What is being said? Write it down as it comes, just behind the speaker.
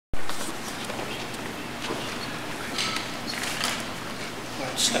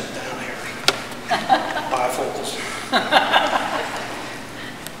step down here. Bifocals.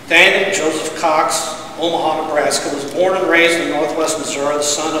 Daniel Joseph Cox, Omaha, Nebraska, was born and raised in northwest Missouri, the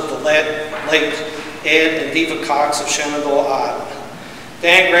son of the late Ed and Diva Cox of Shenandoah, Iowa.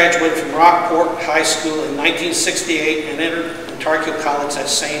 Dan graduated from Rockport High School in 1968 and entered Tarkio College that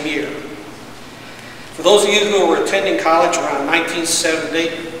same year. For those of you who were attending college around 1970,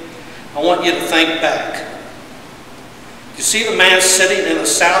 I want you to think back. You see the man sitting in the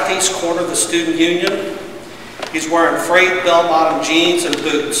southeast corner of the student union? He's wearing frayed bell-bottom jeans and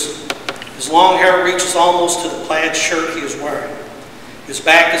boots. His long hair reaches almost to the plaid shirt he is wearing. His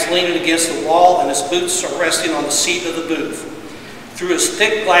back is leaning against the wall and his boots are resting on the seat of the booth. Through his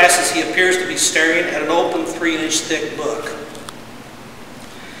thick glasses, he appears to be staring at an open 3-inch thick book.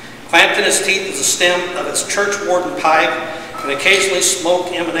 Clamped in his teeth is the stem of his church warden pipe, and occasionally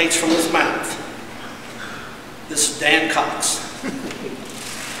smoke emanates from his mouth. This is Dan Cox.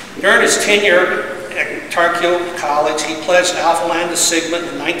 During his tenure at Tarkio College, he pledged Alpha Lambda Sigma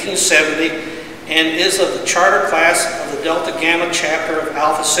in 1970 and is of the charter class of the Delta Gamma chapter of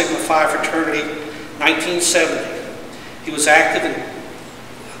Alpha Sigma Phi fraternity 1970. He was active in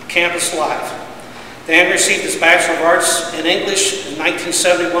campus life. Dan received his Bachelor of Arts in English in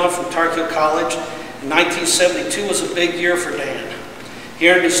 1971 from Tarkio College. In 1972 was a big year for Dan. He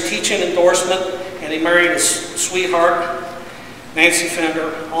earned his teaching endorsement and he married his sweetheart, Nancy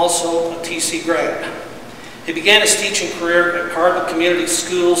Fender, also a TC grad. He began his teaching career at Cardinal Community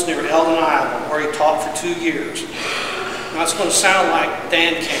Schools near Eldon, Iowa, where he taught for 2 years. Now it's going to sound like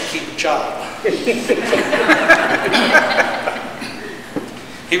Dan can't keep a job.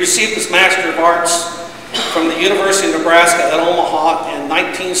 He received his Master of Arts from the University of Nebraska at Omaha in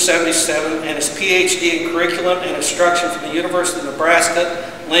 1977 and his PhD in Curriculum and Instruction from the University of Nebraska,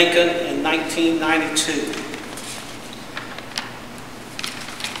 Lincoln in 1992.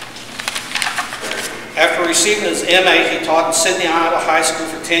 After receiving his MA, he taught in Sidney, Iowa High School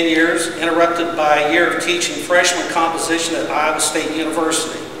for 10 years, interrupted by a year of teaching freshman composition at Iowa State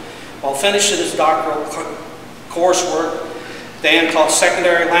University. While finishing his doctoral coursework, Dan taught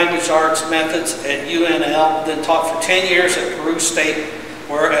secondary language arts methods at UNL, then taught for 10 years at Peru State,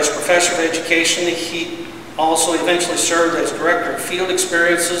 where as professor of education, he also eventually served as director of field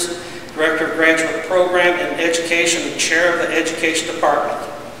experiences, director of graduate program in education, and chair of the education department.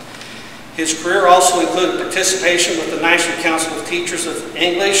 His career also included participation with the National Council of Teachers of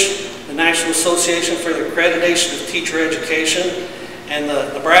English, the National Association for the Accreditation of Teacher Education, and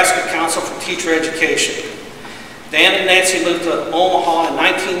the Nebraska Council for Teacher Education. Dan and Nancy moved to Omaha in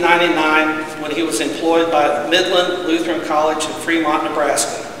 1999 when he was employed by Midland Lutheran College in Fremont,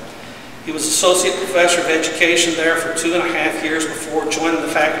 Nebraska. He was Associate Professor of Education there for 2.5 years before joining the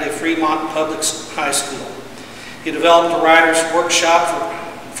faculty of Fremont Public High School. He developed a writer's workshop for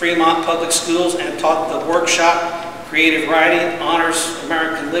Fremont Public Schools and taught the workshop Creative Writing, Honors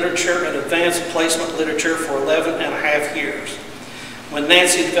American Literature, and Advanced Placement Literature for 11.5 years. When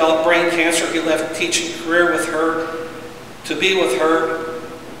Nancy developed brain cancer, he left a teaching career with her to be with her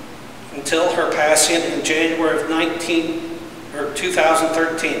until her passing in January of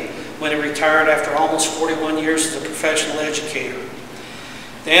 2013, when he retired after almost 41 years as a professional educator.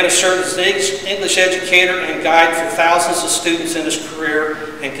 Dan has served as an English educator and guide for thousands of students in his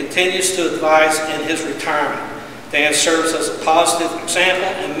career and continues to advise in his retirement. Dan serves as a positive example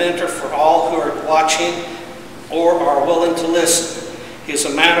and mentor for all who are watching or are willing to listen. He is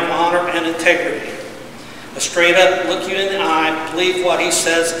a man of honor and integrity. A straight up, look you in the eye, believe what he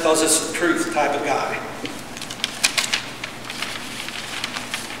says because it's the truth type of guy.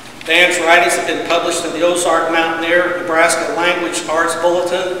 Dan's writings have been published in the Ozark Mountaineer, Nebraska Language Arts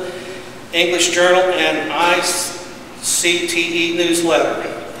Bulletin, English Journal, and ICTE newsletter.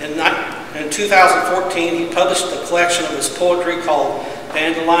 In 2014, he published a collection of his poetry called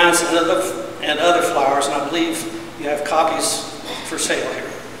Dandelions and Other Flowers, and I believe you have copies for sale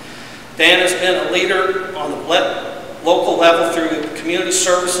here. Dan has been a leader on the local level through community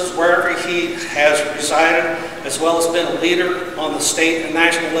services wherever he has resided, as well as been a leader on the state and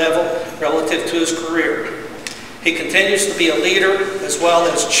national level relative to his career. He continues to be a leader as well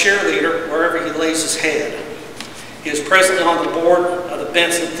as cheerleader wherever he lays his head. He is presently on the board of the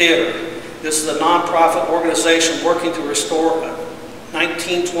Benson Theater. This is a nonprofit organization working to restore a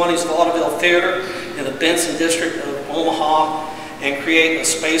 1920s vaudeville theater in the Benson district of Omaha and create a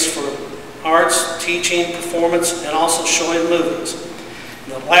space for arts, teaching, performance, and also showing movies.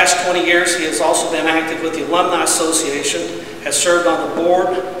 In the last 20 years, he has also been active with the Alumni Association, has served on the board,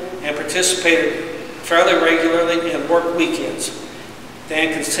 and participated fairly regularly in work weekends.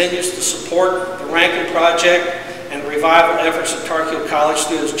 Dan continues to support the Rankin Project and the revival efforts of Tarkio College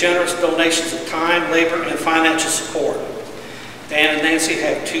through his generous donations of time, labor, and financial support. Dan and Nancy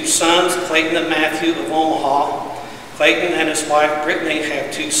have 2 sons, Clayton and Matthew of Omaha. Clayton and his wife Brittany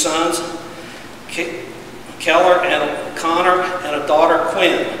have 2 sons, Keller and Connor, and a daughter,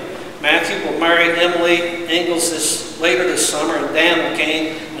 Quinn. Matthew will marry Emily Ingalls later this summer, and Dan will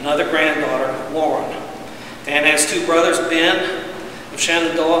gain another granddaughter, Lauren. Dan has 2 brothers, Ben of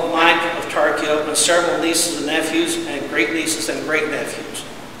Shenandoah, Mike of Tarkio, and several nieces and nephews, and great-nieces and great-nephews.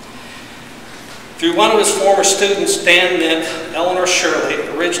 Through one of his former students, Dan met Eleanor Shirley,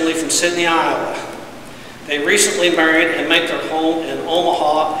 originally from Sydney, Iowa. They recently married and make their home in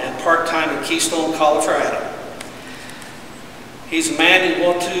Omaha and part-time in Keystone, Colorado. He's a man you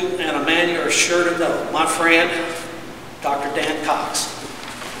want to, and a man you are sure to know. My friend, Dr. Dan Cox.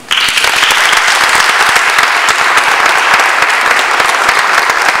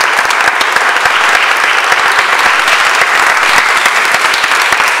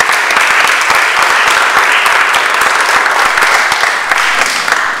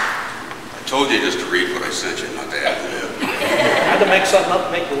 I told you just to read what I sent you, not to add to it. I had to make something up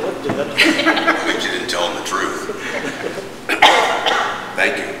to make you look good. I think you didn't tell them the truth.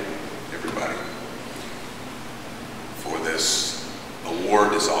 Thank you, everybody, for this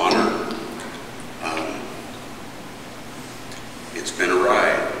award, this honor. It's been a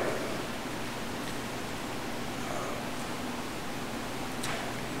ride.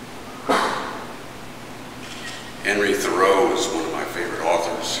 Henry Thoreau is one of my favorite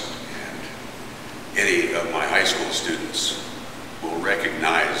authors, and any of my high school students will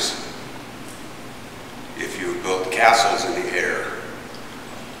recognize, if you built castles in the air,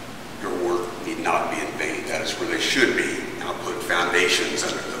 your work need not be in vain. That is where they should be. Now put foundations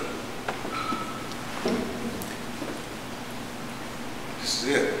under them. This is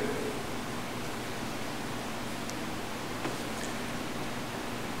it.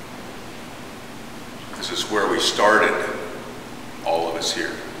 This is where we started, all of us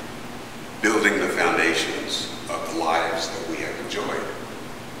here, building the foundations of the lives that we have enjoyed.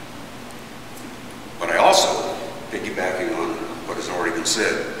 But I also, piggybacking on what has already been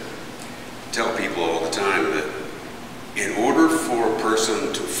said, tell people all the time that in order for a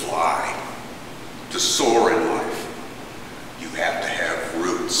person to fly, to soar in life, you have to have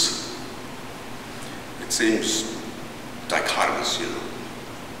roots. It seems dichotomous,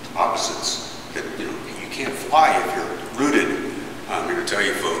 opposites, that you can't fly if you're rooted. I'm here to tell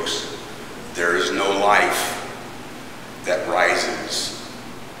you folks, there is no life that rises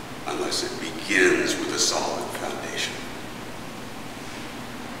unless it begins with a solid foundation.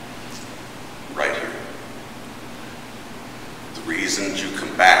 Right here. The reasons you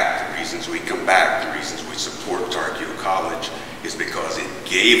come back, the reasons we come back, the reasons we support Tarkio College is because it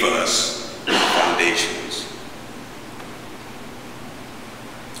gave us foundations.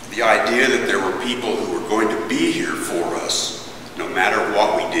 The idea that there were people who were going to be here for us, no matter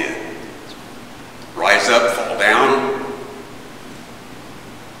what we did. Rise up, fall down.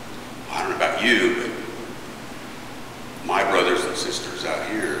 I don't know about you, but my brothers and sisters out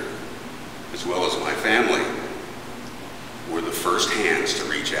here, as well as my family, were the first hands to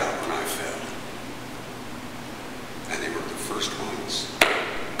reach out when I fell. And they were the first ones,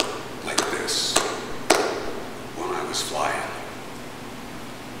 like this, when I was flying.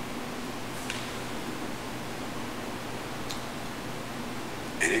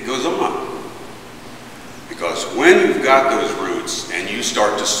 And it goes on. Because when you've got those roots and you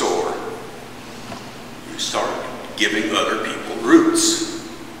start to soar, you start giving other people roots.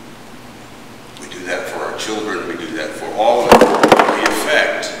 We do that for our children, we do that for all of the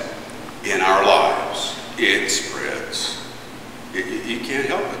effect in our lives. It spreads. You can't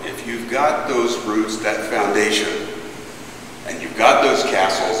help it. If you've got those roots, that foundation, and you've got those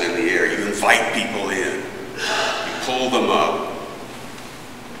castles in the air, you invite people in, you pull them up,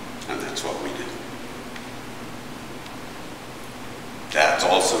 and that's what we do. That's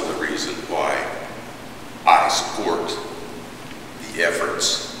also the reason why I support the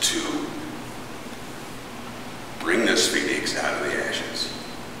efforts to bring this phoenix out of the ashes,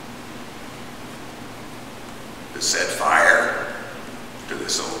 to set fire to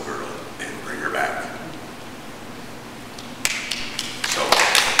this old